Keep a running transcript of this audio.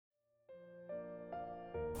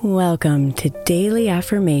Welcome to Daily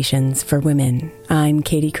Affirmations for Women. I'm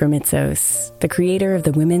Katie Kremitzos, the creator of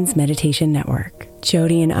the Women's Meditation Network.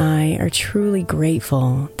 Jody and I are truly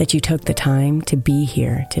grateful that you took the time to be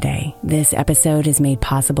here today. This episode is made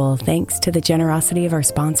possible thanks to the generosity of our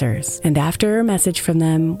sponsors. And after a message from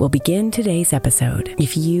them, we'll begin today's episode.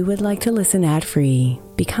 If you would like to listen ad-free,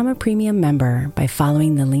 become a premium member by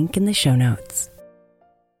following the link in the show notes.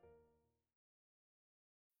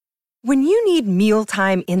 When you need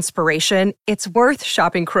mealtime inspiration, it's worth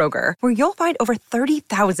shopping Kroger, where you'll find over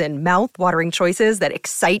 30,000 mouth-watering choices that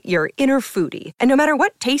excite your inner foodie. And no matter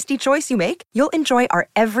what tasty choice you make, you'll enjoy our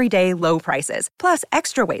everyday low prices, plus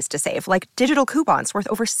extra ways to save, like digital coupons worth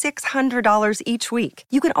over $600 each week.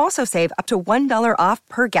 You can also save up to $1 off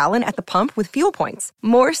per gallon at the pump with fuel points.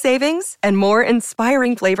 More savings and more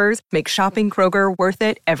inspiring flavors make shopping Kroger worth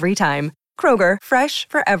it every time. Kroger, fresh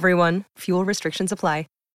for everyone. Fuel restrictions apply.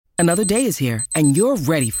 Another day is here, and you're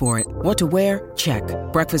ready for it. What to wear? Check.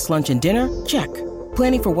 Breakfast, lunch, and dinner? Check.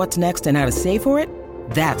 Planning for what's next and how to save for it?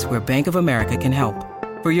 That's where Bank of America can help.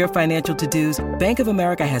 For your financial to-dos, Bank of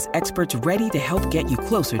America has experts ready to help get you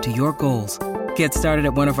closer to your goals. Get started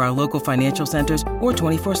at one of our local financial centers or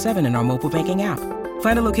 24/7 in our mobile banking app.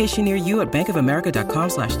 Find a location near you at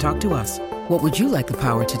bankofamerica.com/talktous. What would you like the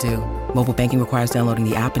power to do? Mobile banking requires downloading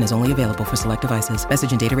the app and is only available for select devices.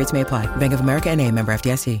 Message and data rates may apply. Bank of America N.A., member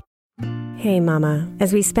FDIC. Hey Mama,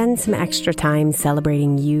 as we spend some extra time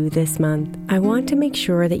celebrating you this month, I want to make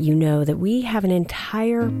sure that you know that we have an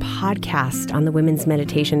entire podcast on the Women's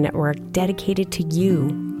Meditation Network dedicated to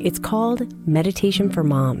you. It's called Meditation for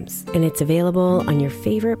Moms, and it's available on your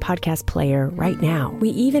favorite podcast player right now. We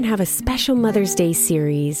even have a special Mother's Day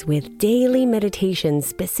series with daily meditations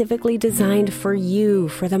specifically designed for you,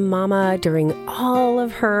 for the mama, during all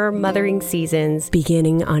of her mothering seasons,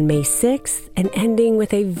 beginning on May 6th and ending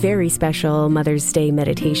with a very special Mother's Day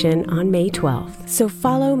meditation on May 12th. So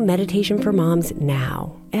follow Meditation for Moms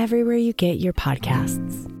now, everywhere you get your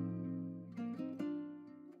podcasts.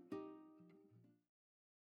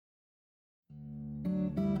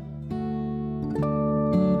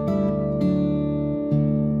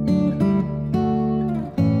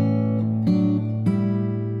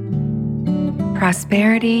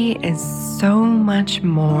 Prosperity is so much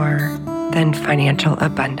more than financial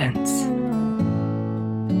abundance.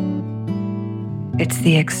 It's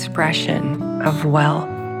the expression of wealth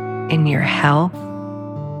in your health,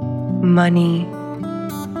 money,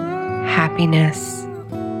 happiness,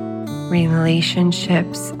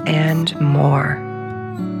 relationships, and more.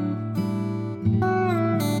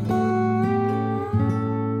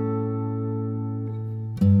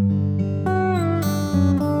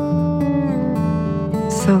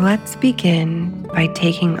 So let's begin by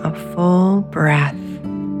taking a full breath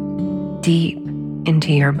deep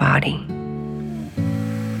into your body.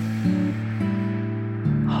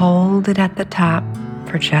 Hold it at the top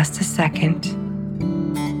for just a second,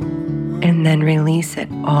 and then release it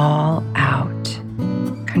all out,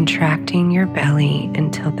 contracting your belly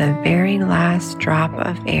until the very last drop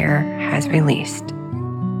of air has released.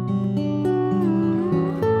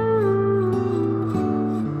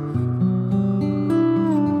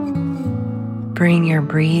 Bring your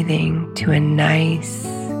breathing to a nice,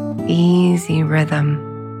 easy rhythm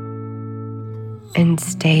and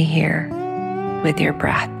stay here with your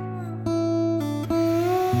breath.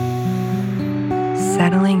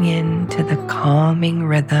 Settling into the calming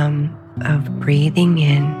rhythm of breathing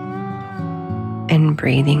in and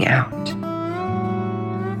breathing out.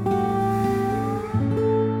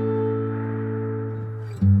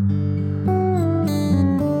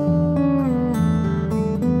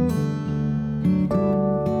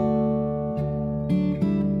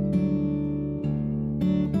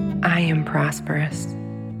 I am prosperous.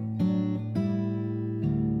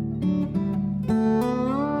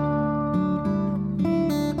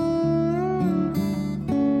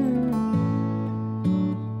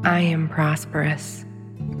 I am prosperous.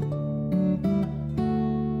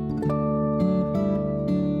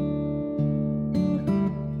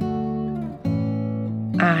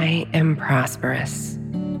 I am prosperous.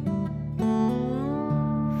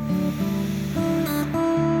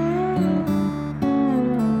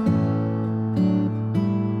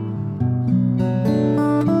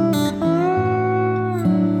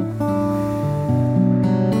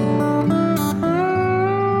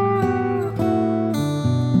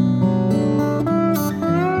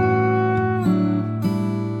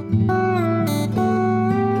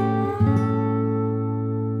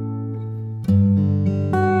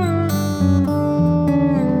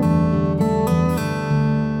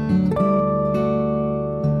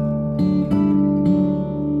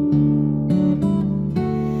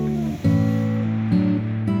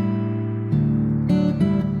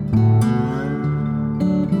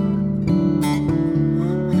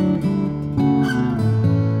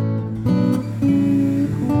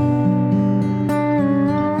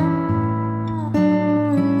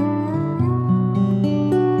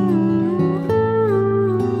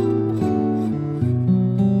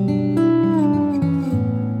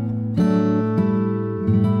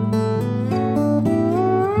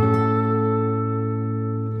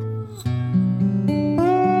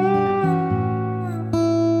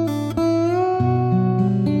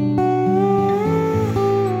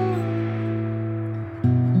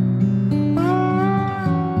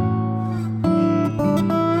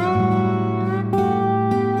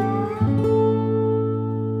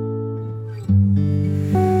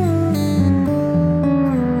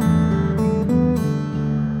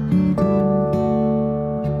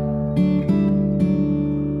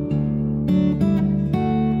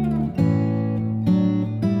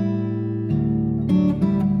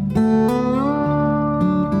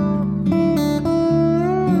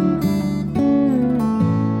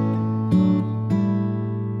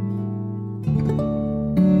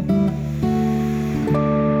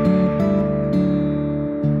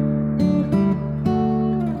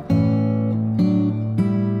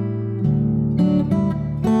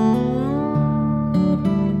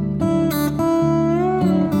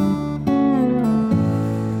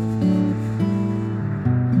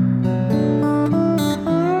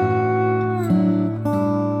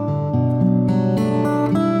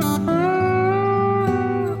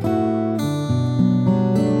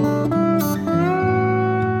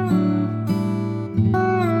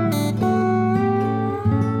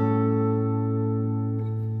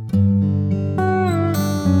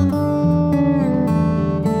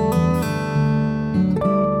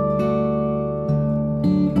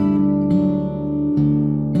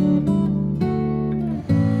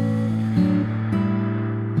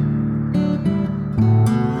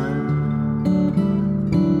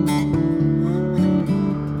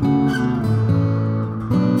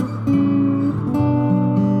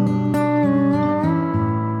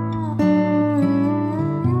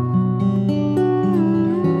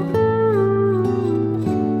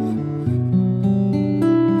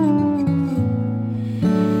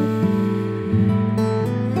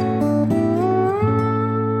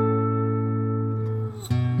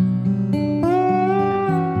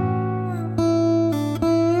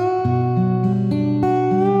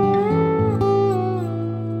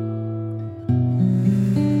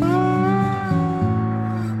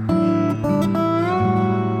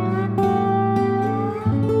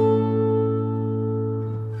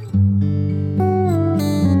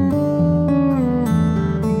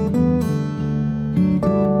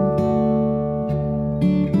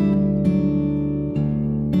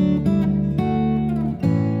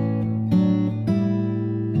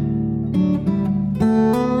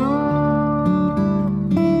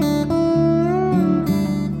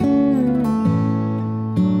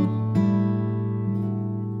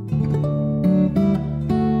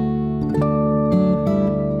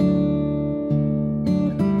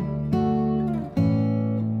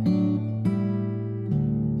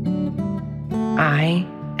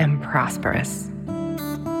 Prosperous.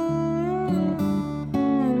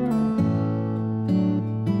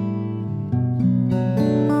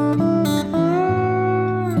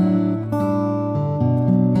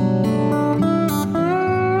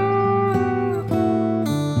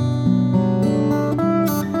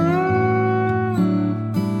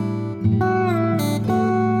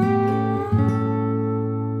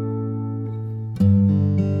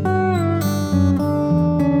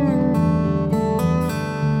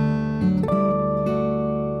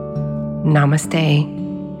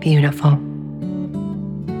 Namaste, beautiful.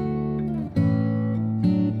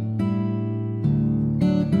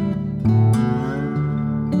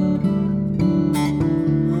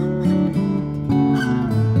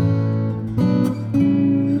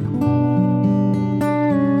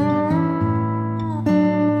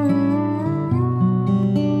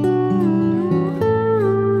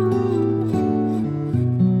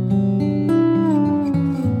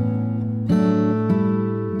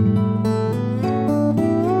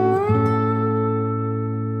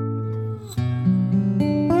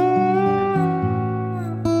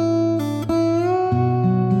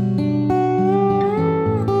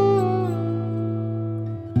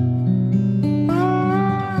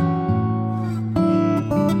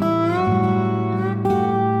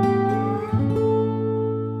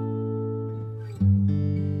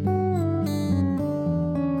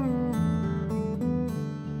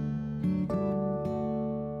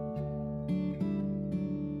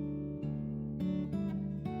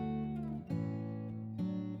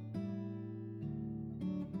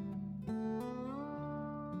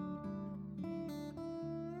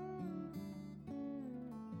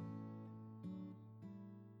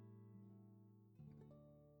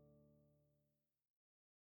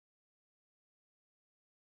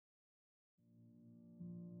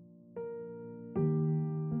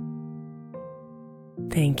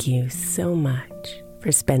 Thank you so much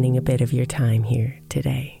for spending a bit of your time here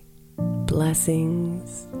today.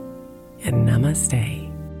 Blessings and namaste.